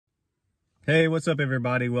Hey, what's up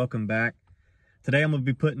everybody? Welcome back. Today I'm going to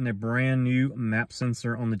be putting a brand new map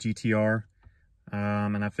sensor on the GTR.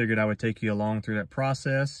 And I figured I would take you along through that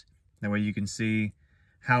process. That way you can see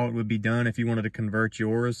how it would be done if you wanted to convert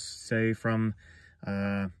yours, say from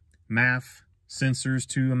MAF sensors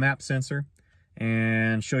to a map sensor,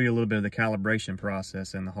 and show you a little bit of the calibration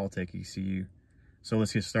process in the Haltech ECU. So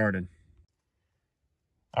let's get started.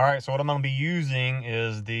 All right, so what I'm going to be using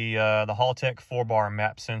is the Haltech 4-bar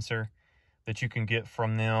map sensor that you can get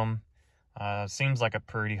from them. Seems like a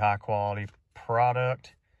pretty high quality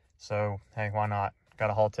product. So, hey, why not? Got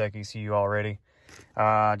a Haltech ECU already.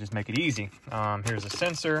 Just make it easy. Here's a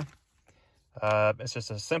sensor. It's just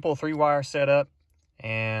a simple 3-wire setup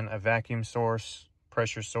and a vacuum source,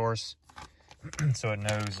 pressure source. So it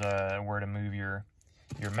knows where to move your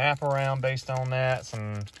map around based on that.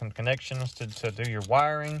 Some connections to do your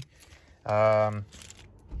wiring.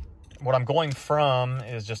 What I'm going from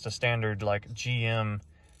is just a standard like GM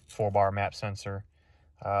 4-bar map sensor.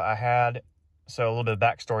 So a little bit of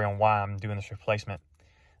backstory on why I'm doing this replacement.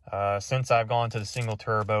 Since I've gone to the single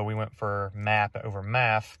turbo, we went for map over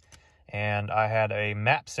MAF, and I had a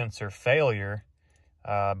map sensor failure,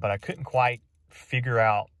 but I couldn't quite figure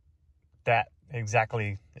out that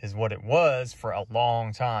exactly is what it was for a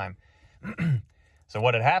long time. So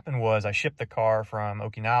what had happened was I shipped the car from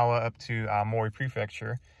Okinawa up to Aomori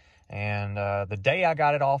Prefecture, and the day I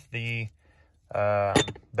got it off the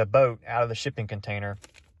boat out of the shipping container,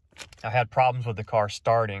 I had problems with the car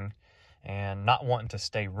starting and not wanting to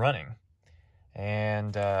stay running.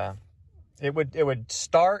 And it would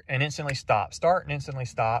start and instantly stop, start and instantly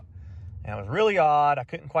stop. And it was really odd. I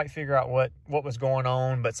couldn't quite figure out what was going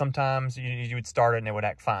on, but sometimes you would start it and it would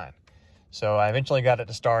act fine. So I eventually got it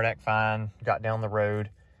to start, act fine, got down the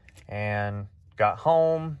road and got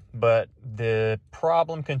home, but the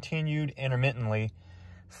problem continued intermittently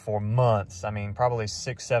for months. I mean, probably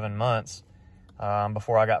 6-7 months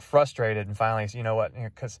before I got frustrated and finally, you know what,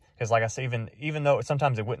 because like I said, even though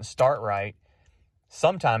sometimes it wouldn't start right,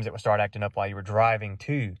 sometimes it would start acting up while you were driving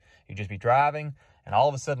too. You'd just be driving, and all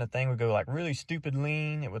of a sudden the thing would go like really stupid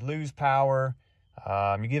lean. It would lose power.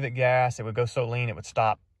 You give it gas, it would go so lean it would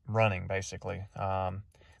stop running basically,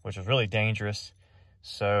 which was really dangerous.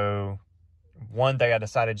 So one day I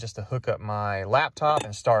decided just to hook up my laptop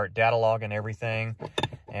and start data logging everything.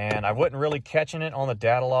 And I wasn't really catching it on the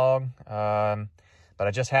data log, but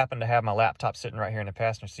I just happened to have my laptop sitting right here in the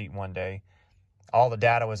passenger seat one day. All the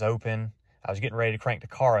data was open. I was getting ready to crank the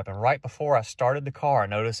car up, and right before I started the car, I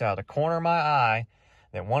noticed out of the corner of my eye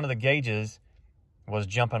that one of the gauges was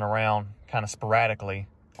jumping around kind of sporadically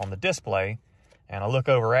on the display. And I look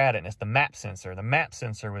over at it, and it's the map sensor. The map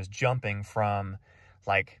sensor was jumping from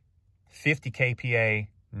like 50 kPa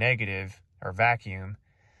negative or vacuum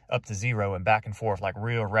up to 0 and back and forth like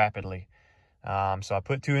real rapidly. So I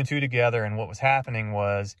put 2 and 2 together, and what was happening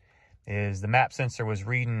is the map sensor was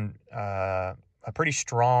reading a pretty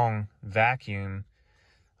strong vacuum,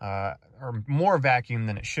 or more vacuum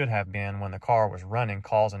than it should have been when the car was running,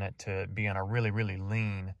 causing it to be on a really, really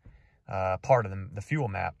lean part of the fuel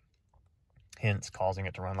map, hence causing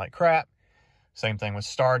it to run like crap. Same thing with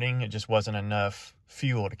starting. It just wasn't enough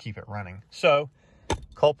fuel to keep it running. So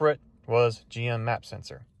culprit was GM map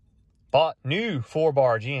sensor. Bought new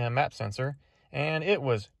 4-bar GM map sensor, and it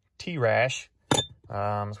was T-Rash.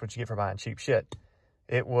 That's what you get for buying cheap shit.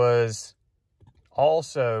 It was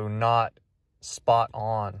also not spot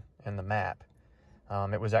on in the map.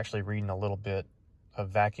 It was actually reading a little bit of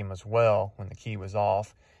vacuum as well when the key was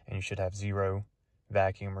off, and you should have 0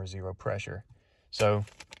 vacuum or 0 pressure. So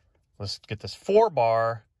let's get this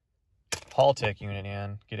 4-bar Haltech unit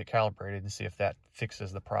in, get it calibrated, and see if that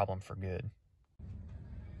fixes the problem for good.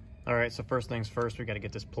 All right, so first things first, we got to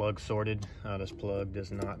get this plug sorted. This plug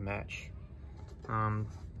does not match the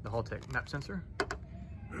Haltech map sensor.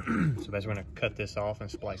 So basically, we're going to cut this off and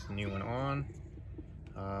splice the new one on.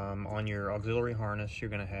 On your auxiliary harness, you're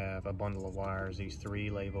going to have a bundle of wires, these 3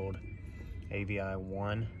 labeled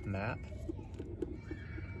AVI1 map.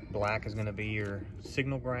 Black is going to be your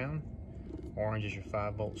signal ground. Orange is your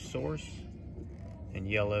 5-volt source. And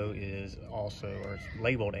yellow is also, or it's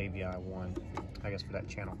labeled AVI1, I guess, for that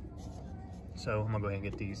channel. So I'm going to go ahead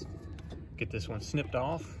and get this one snipped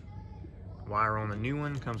off. Wire on the new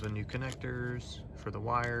one comes with new connectors for the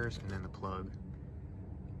wires, and then the plug.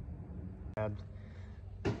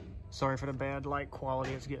 Sorry for the bad light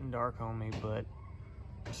quality, it's getting dark on me, but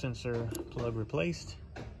sensor plug replaced.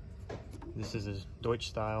 This is a Deutsch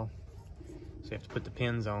style, so you have to put the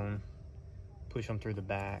pins on, push them through the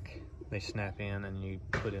back, they snap in, and you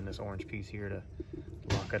put in this orange piece here to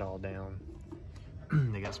lock it all down.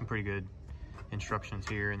 They got some pretty good instructions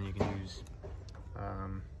here, and you can use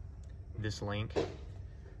this link,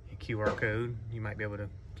 a QR code. You might be able to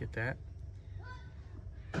get that.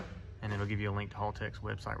 And it'll give you a link to Haltech's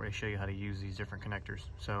website where they show you how to use these different connectors.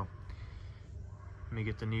 So let me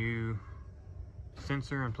get the new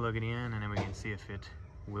sensor and plug it in, and then we can see if it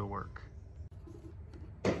will work.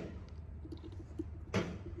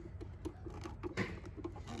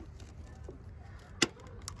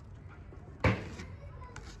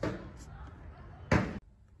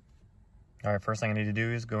 All right, first thing I need to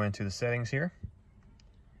do is go into the settings here.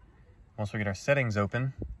 Once we get our settings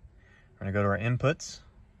open, we're gonna go to our inputs,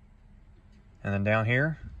 and then down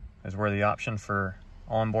here is where the option for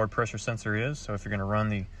onboard pressure sensor is. So if you're gonna run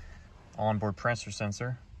the onboard pressure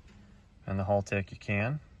sensor and the Haltech, you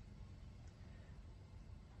can.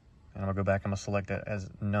 And I'm gonna go back, I'm gonna select that as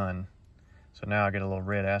none. So now I get a little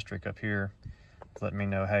red asterisk up here to let me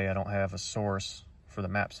know, hey, I don't have a source for the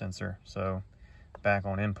map sensor. So back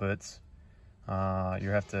on inputs, you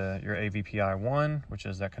have to, your AVPI 1, which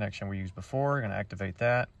is that connection we used before, you're gonna activate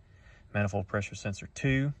that. Manifold pressure sensor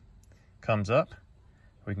 2 comes up.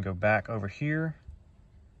 We can go back over here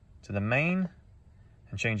to the main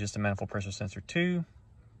and change this to manifold pressure sensor 2.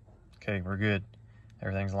 Okay, we're good.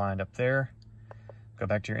 Everything's lined up there. Go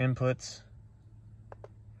back to your inputs,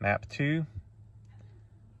 map 2.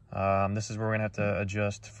 This is where we're gonna have to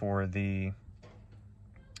adjust for the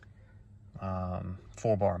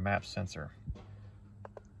 4-bar map sensor.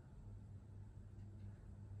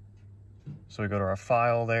 So we go to our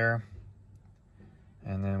file there,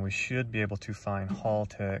 and then we should be able to find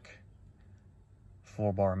Haltech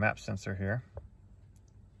 4-bar map sensor here.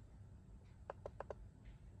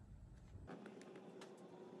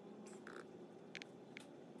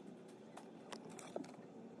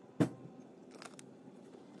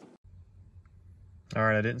 All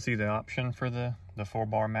right, I didn't see the option for the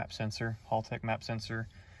 4-bar map sensor, Haltech map sensor,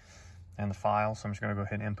 and the file, so I'm just gonna go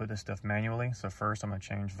ahead and input this stuff manually. So first I'm gonna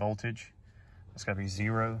change voltage. It's gotta be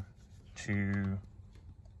 0 to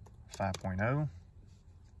 5.0.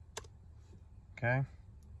 Okay.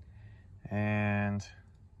 And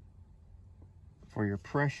for your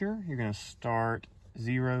pressure, you're gonna start,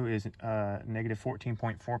 0 is negative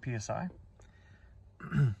 14.4 PSI.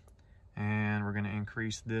 And we're gonna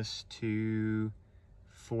increase this to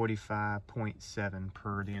 45.7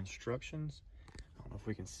 per the instructions. I don't know if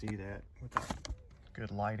we can see that without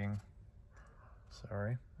good lighting.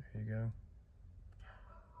 Sorry, there you go.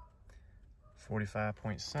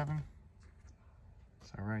 45.7.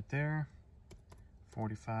 So right there,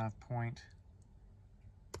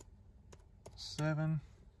 45.7.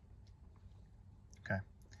 Okay,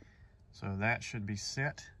 so that should be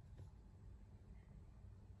set.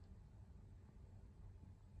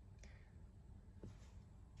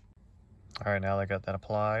 All right, now I got that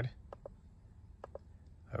applied.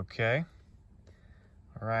 Okay.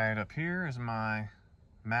 All right, up here is my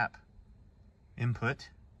map input,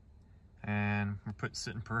 and we're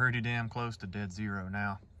sitting pretty damn close to dead zero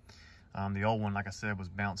now. The old one, like I said, was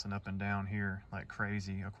bouncing up and down here like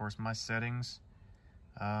crazy. Of course, my settings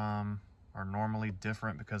are normally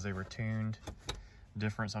different because they were tuned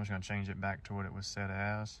different, so I'm just gonna change it back to what it was set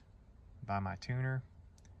as by my tuner.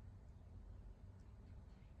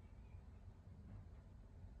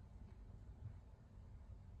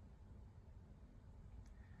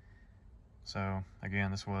 So again,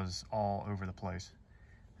 this was all over the place,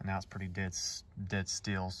 and now it's pretty dead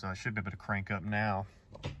still. So I should be able to crank up now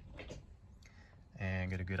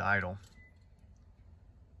and get a good idle.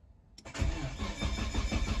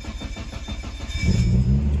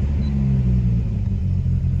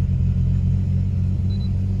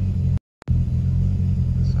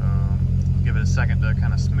 So give it a second to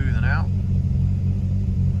kind of smoothen out.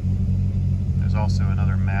 There's also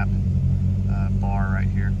another map bar right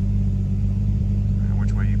here,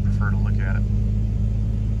 which way you prefer to look at it.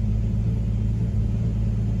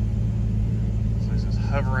 So this is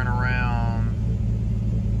hovering around,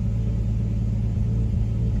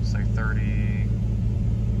 say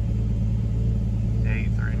 38,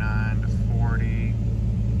 39 to 40.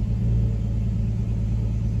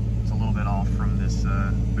 It's a little bit off from this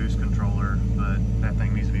boost controller, but that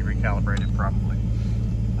thing needs to be recalibrated probably.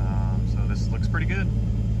 So this looks pretty good.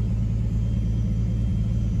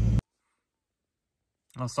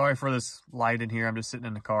 I'm sorry for this light in here. I'm just sitting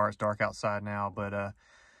in the car. It's dark outside now, but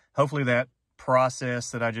hopefully that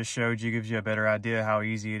process that I just showed you gives you a better idea how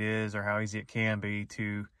easy it is, or how easy it can be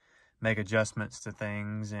to make adjustments to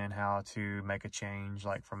things, and how to make a change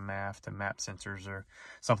like from MAF to map sensors or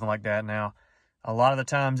something like that. Now, a lot of the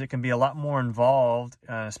times it can be a lot more involved,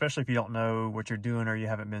 especially if you don't know what you're doing or you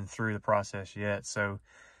haven't been through the process yet. So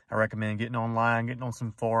I recommend getting online, getting on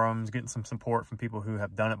some forums, getting some support from people who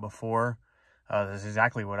have done it before. That's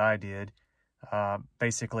exactly what I did.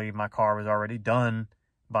 Basically, my car was already done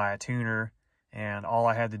by a tuner, and all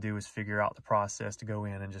I had to do was figure out the process to go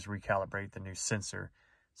in and just recalibrate the new sensor.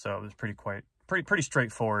 So it was pretty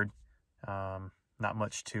straightforward. Not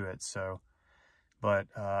much to it. So, but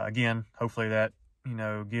again, hopefully that, you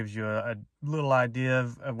know, gives you a little idea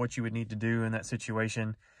of what you would need to do in that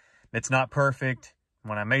situation. It's not perfect.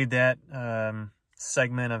 When I made that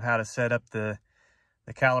segment of how to set up the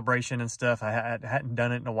calibration and stuff, I hadn't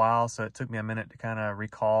done it in a while, so it took me a minute to kind of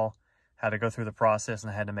recall how to go through the process,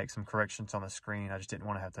 and I had to make some corrections on the screen. I just didn't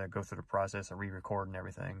want to have to go through the process of re-record and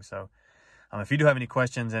everything. So if you do have any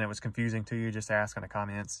questions and it was confusing to you, just ask in the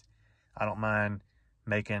comments. I don't mind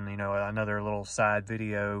making, you know, another little side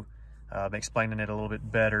video explaining it a little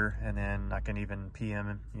bit better, and then I can even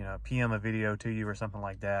PM a video to you or something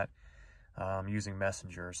like that, using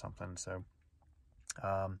Messenger or something. So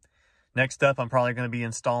next up, I'm probably going to be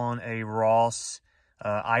installing a Ross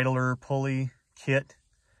idler pulley kit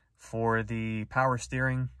for the power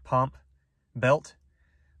steering pump belt.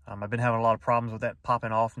 I've been having a lot of problems with that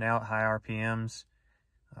popping off now at high RPMs.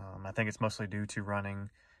 I think it's mostly due to running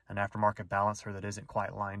an aftermarket balancer that isn't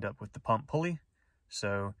quite lined up with the pump pulley.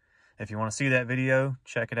 So if you want to see that video,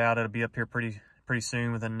 check it out. It'll be up here pretty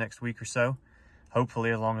soon, within the next week or so.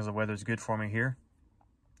 Hopefully, as long as the weather's good for me here.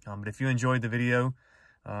 But if you enjoyed the video,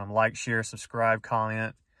 like, share, subscribe,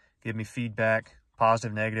 comment, give me feedback,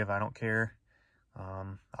 positive, negative, I don't care.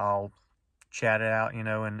 I'll chat it out, you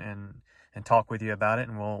know, and talk with you about it,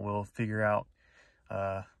 and we'll figure out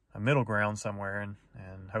a middle ground somewhere, and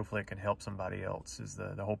hopefully it can help somebody else, is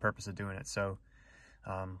the whole purpose of doing it. So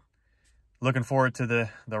looking forward to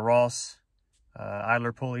the Ross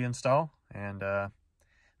idler pulley install, and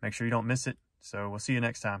make sure you don't miss it. So we'll see you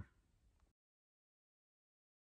next time.